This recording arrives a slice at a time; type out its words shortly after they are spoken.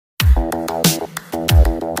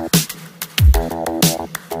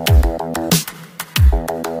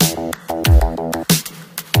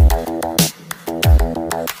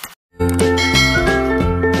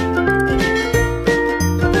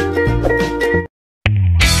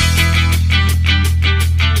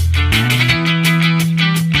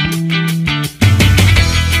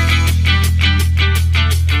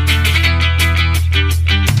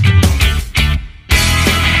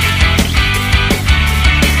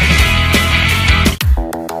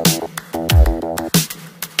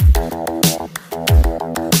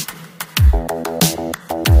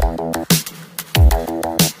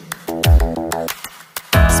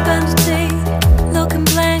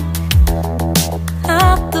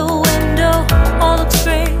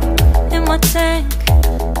tank.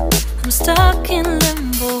 I'm stuck in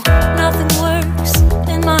limbo, nothing works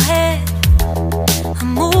in my head.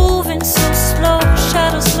 I'm moving so slow,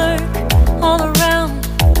 shadows lurk all around.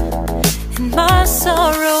 In my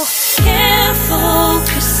sorrow, can't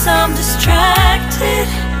focus, I'm distracted,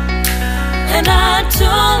 and I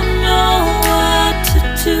don't know what to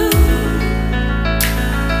do.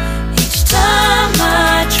 Each time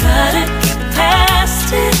I try to get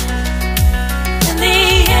past it, in the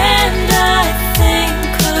end I think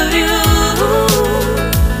of you.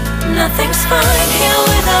 Nothing's fine here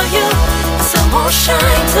without you. The sun won't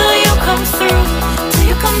shine till you come through, till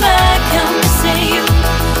you come back. I'm missing you,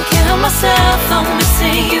 can't help myself, I'm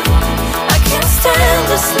missing you. I can't stand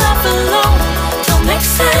this life alone, don't make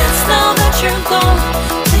sense now that you're gone.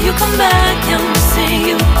 Till you come back, I'm missing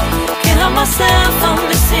you, can't help myself, I'm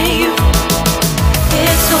missing you.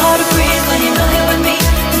 It's so hard to breathe when you're not here with me,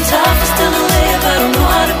 and tough is still to live, I don't know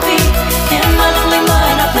how to be. In my lonely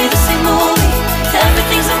mind I play the same movie,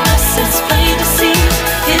 everything's a mess, it's plain to see.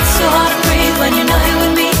 It's so hard to breathe when you're not here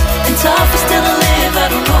with me, and tough is still to live, I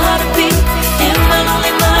don't know how to be. In my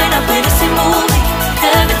lonely mind I play the same movie,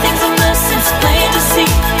 everything's a mess, it's plain to see.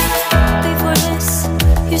 Before this,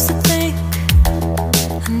 used to think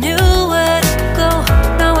I knew where to go.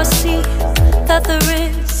 Now I see that there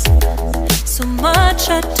is so much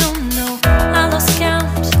I don't know. I lost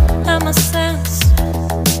count and my sense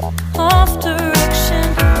of direction.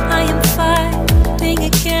 I am fighting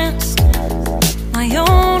against my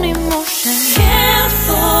own emotion. Can't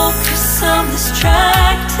focus, I'm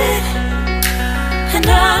distracted, and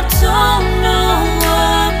I don't know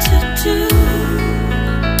what to do.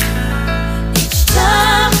 Each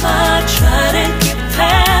time I try to get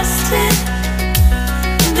past it,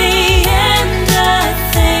 in the end I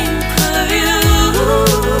think of you.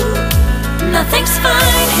 Nothing's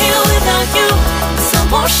fine here without you. The sun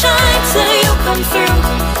won't shine till you come through,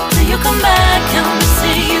 till you come back. I'm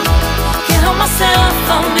missing you, can't help myself,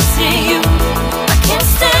 I'm missing you. I can't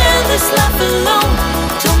stand this life alone,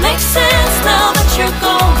 don't make sense now that you're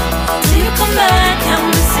gone. Till you come back, I'm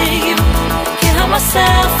missing you, can't help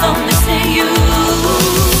myself, I'm missing you.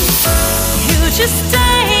 You just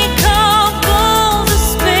take up all the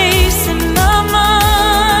space in my mind.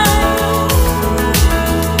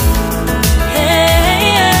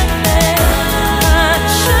 Hey, I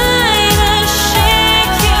try to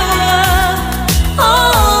shake you up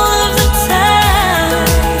all of the time.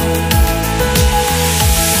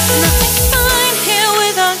 Nothing's fine here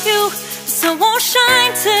without you. The sun won't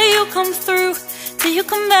shine till you come through, till you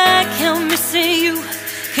come back. I'm missing you,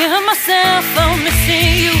 can't help myself, I'm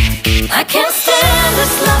missing you. I can't stand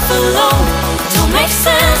this life alone, don't make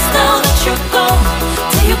sense now that you're gone.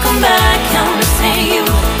 Till you come back, I'm missing you,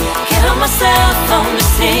 can't help myself, I'm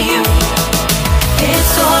missing you.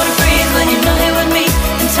 It's so hard to breathe when you're not here with me,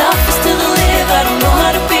 and tough is still to live, I don't know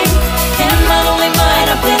how to be. In my lonely mind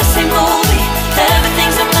I play the same movie,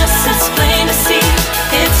 everything's a mess, it's plain to see.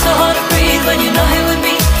 It's so hard to breathe when you're not here with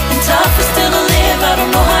me, and tough is still to live, I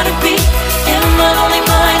don't know how to be. In my lonely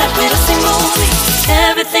mind I play the same movie,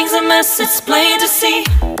 everything's a mess, it's plain to see.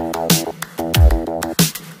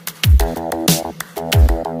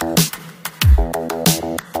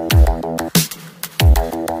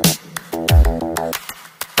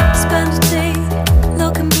 Spend a day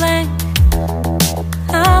looking blank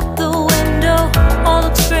out the window, all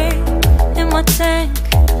looks great in my tank.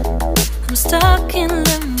 I'm stuck in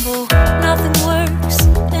limbo, nothing works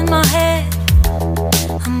in my head.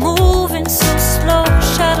 I'm moving so slow,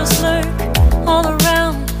 shadows lurk all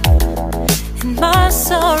around. In my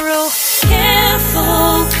sorrow, can't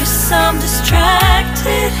focus, I'm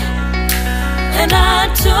distracted, and I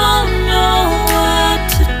don't know what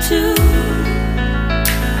to do.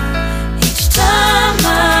 Each time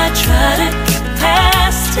I try to get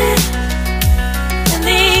past it, in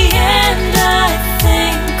the end I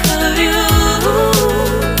think of you.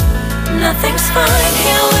 Nothing's fine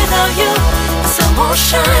here without you. The sun won't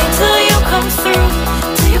shine till you come through,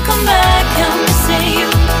 till you come back. I'm missing you,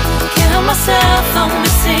 can't help myself, I'm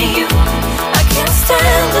missing you. I can't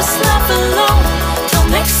stand this life alone, don't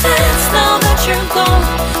make sense now that you're gone.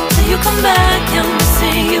 Till you come back, I'm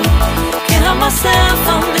missing you, can't help myself,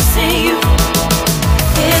 I'm missing you.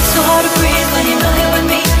 It's so hard to breathe when you're not here with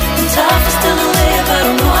me, and tough is still to live, I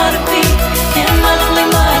don't know how to be. In my lonely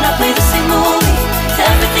mind I play the same movie,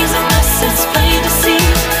 everything's a mess, it's plain to see.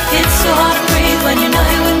 It's so hard to breathe when you're not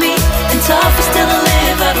here with me, and tough is still to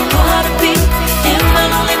live, I don't know how to be. In my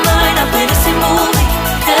lonely mind I play the same movie,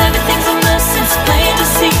 everything's a mess, it's plain to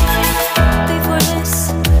see. Before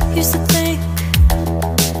this, used to think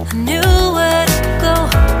I knew where to go.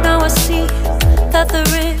 Now I see that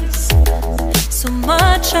there is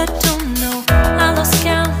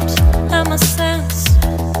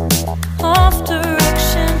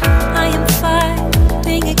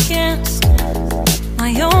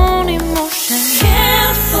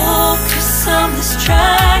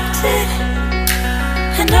distracted,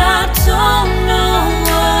 and I don't know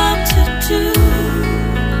what to do.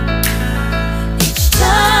 Each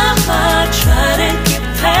time I try to get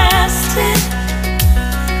past it,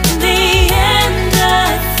 in the end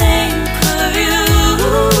I think of you.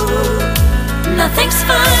 Nothing's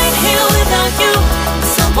fine here without you. The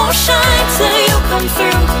sun won't shine till you come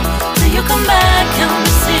through. Till you come back, I'm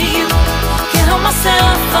missing you. Can't help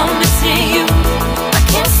myself, I'm missing you. I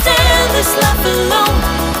can't stand this life alone.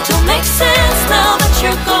 Don't make sense now that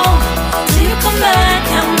you're gone. Till you come back,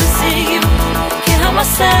 I'm missing you. Can't help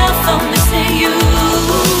myself, I'm missing you.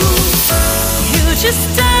 You just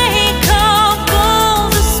take up all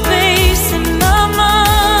the space in my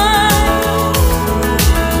mind.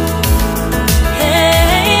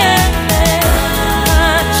 Hey,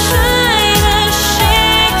 I try to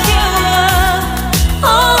shake you up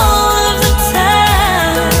all of the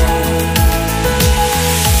time.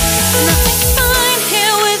 Nothing's fine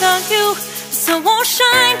here without you. The sun won't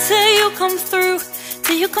shine till you come through.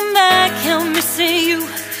 Till you come back, I'm missing you.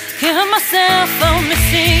 Can't help myself, I'm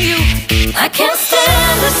missing you. I can't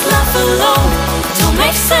stand this life alone. Don't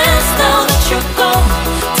make sense now that you're gone.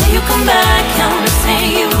 Till you come back, I'm missing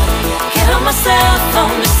you. Can't help myself,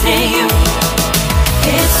 I'm missing you.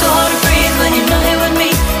 It's so hard to breathe when you're not here with me,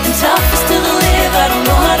 and tough is still to live, I don't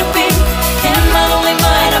know how to be. In my lonely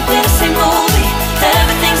mind, I play the same movie.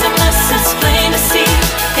 Everything's a mess, it's plain to see.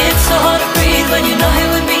 It's so hard to breathe when you're not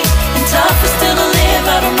here with me, and tough is still to live,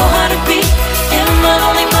 I don't know how to be. In my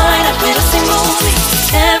lonely mind, I play the same movie.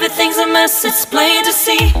 Everything's a mess, it's plain to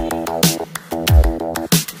see.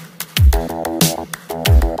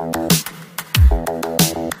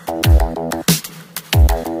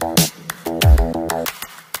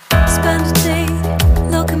 Spend a day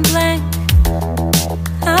looking blank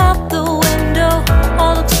out the window,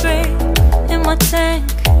 all looks great in my tank.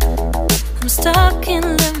 I'm stuck in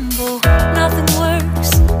limbo, nothing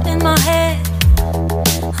works in my head.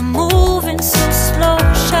 I'm moving so slow,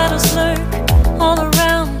 shadows lurk all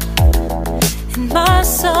around in my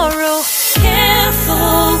sorrow. Can't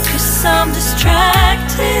focus, I'm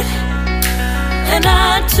distracted, and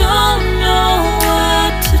I don't know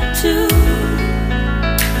what to do.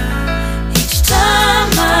 Each time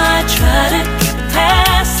I try to get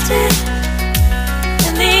past it,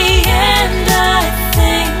 in the end I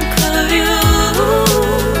think of you.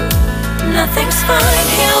 Nothing's fine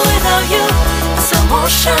here without you. The sun won't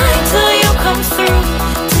shine till you come through.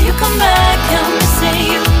 Till you come back, I'm missing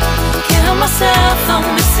you. Can't help myself, I'm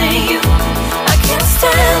missing you. I can't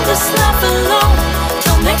stand this life alone.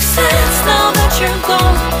 Don't make sense now that you're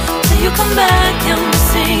gone. Till you come back, I'm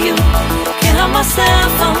missing you. Can't help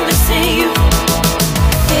myself, I'm missing you.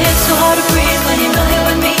 It's so hard to breathe when you're not here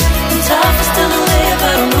with me, and tough is still to live,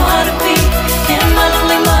 I don't know how to be. In my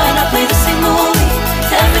lonely mind, I play the same movie.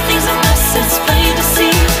 Everything's a mess, it's plain to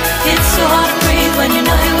see. It's so hard to breathe when you're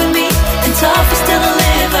not here with me, and tough is still to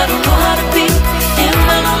live, I don't know how to be. In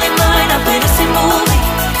my lonely mind, I play the same movie.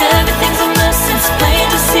 Everything's a mess, it's plain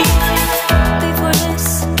to see. Before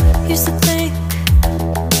this, used to think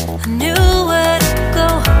I knew where to go.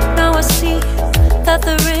 Now I see that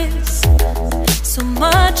there is so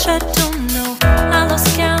much I don't know. I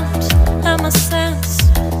lost count at my sense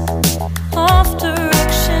of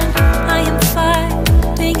direction. I am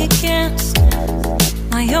fighting against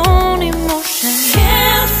my own emotion.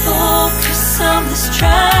 Can't focus, I'm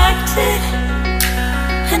distracted,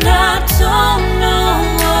 and I don't know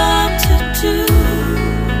what to do.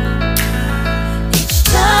 Each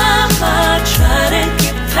time I try to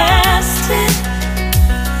get past it,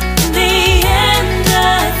 in the end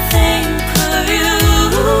I think of you.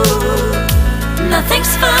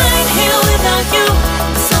 Nothing's fine here without you.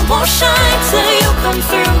 The sun won't shine till you come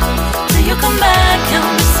through. Till you come back, I'm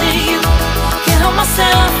missing you. Can't help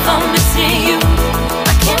myself, I'm missing you.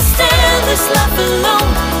 I can't stand this life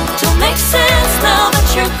alone. Don't make sense now that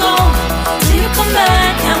you're gone. Till you come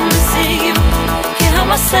back, I'm missing you. Can't help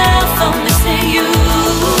myself, I'm missing you.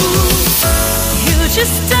 You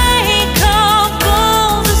just take up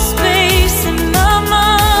all the space in my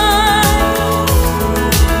mind.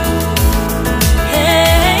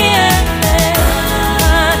 Hey,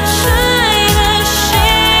 I try to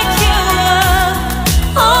shake you up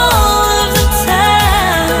all of the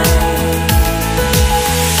time.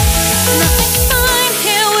 Nothing's fine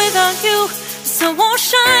here without you. The sun won't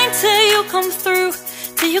shine till you come through.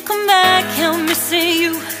 Till you come back, I'm missing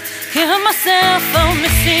you. Can't help myself, I'm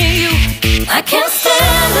missing you. I can't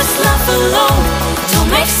stand this life alone. Don't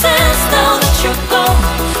make sense now that you're gone.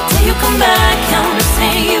 Till you come back, I'm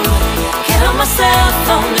missing you. Can't help myself,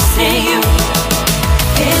 I'm missing you.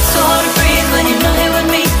 It's so hard to breathe when you're not here with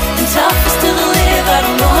me, and tough is still to live.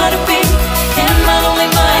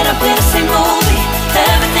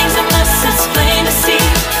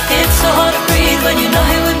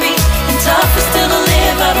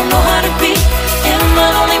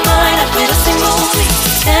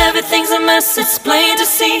 mess, it's plain to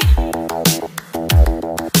see.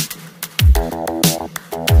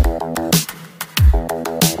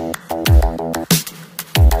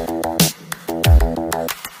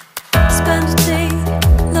 Spend a day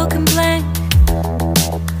looking blank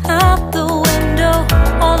out the window,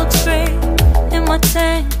 all looks great in my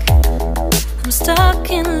tank. I'm stuck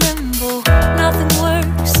in limbo, nothing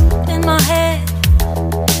works in my head.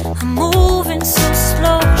 I'm moving so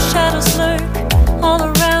slow, shadows lurk all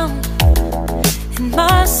around. In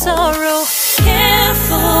my sorrow, can't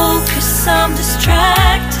focus, I'm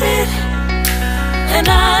distracted, and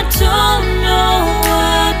I don't know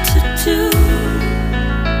what to do.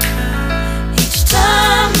 Each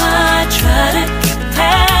time I try to get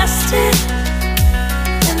past it,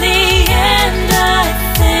 in the end I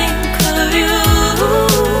think of you.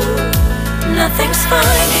 Nothing's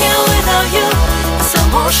fine here without you. The sun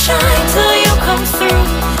won't shine till you come through,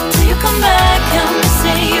 till you come back. I'm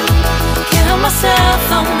missing you, can't help myself,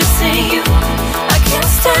 I'm missing you. I can't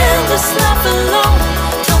stand this life alone,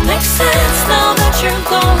 don't make sense now that you're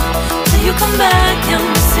gone. Till you come back, I'm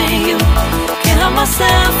missing you, can't help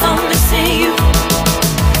myself, I'm missing you.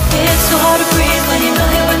 It's so hard to breathe when you're not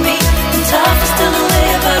here with me, and tough is still to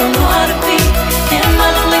live, I don't know how to be. In my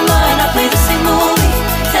lonely mind I play the same movie,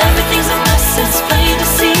 everything's a mess, it's plain to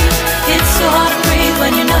see. It's so hard to breathe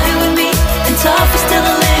when you're not here with me, and tough is still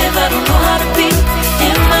to live, I don't know how to be.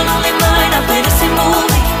 In my lonely mind I play the same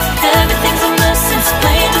movie, everything's a mess, it's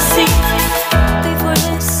plain to see. Before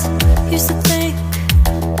this, used to think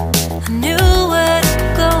I knew where to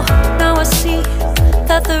go. Now I see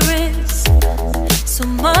that there is so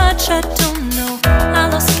much I don't know. I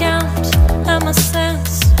lost count and my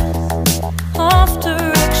sense of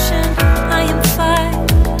direction. I am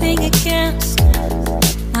fighting against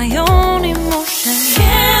my own emotion.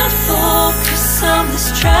 Can't focus, I'm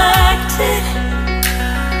distracted,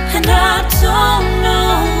 and I don't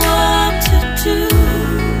know what to do.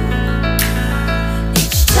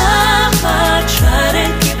 Each time I try to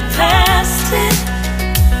get past it,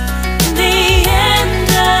 in the end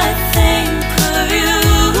I think of you.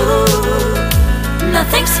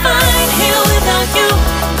 Nothing's fine here without you.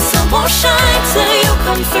 The sun won't shine till you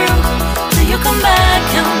come through,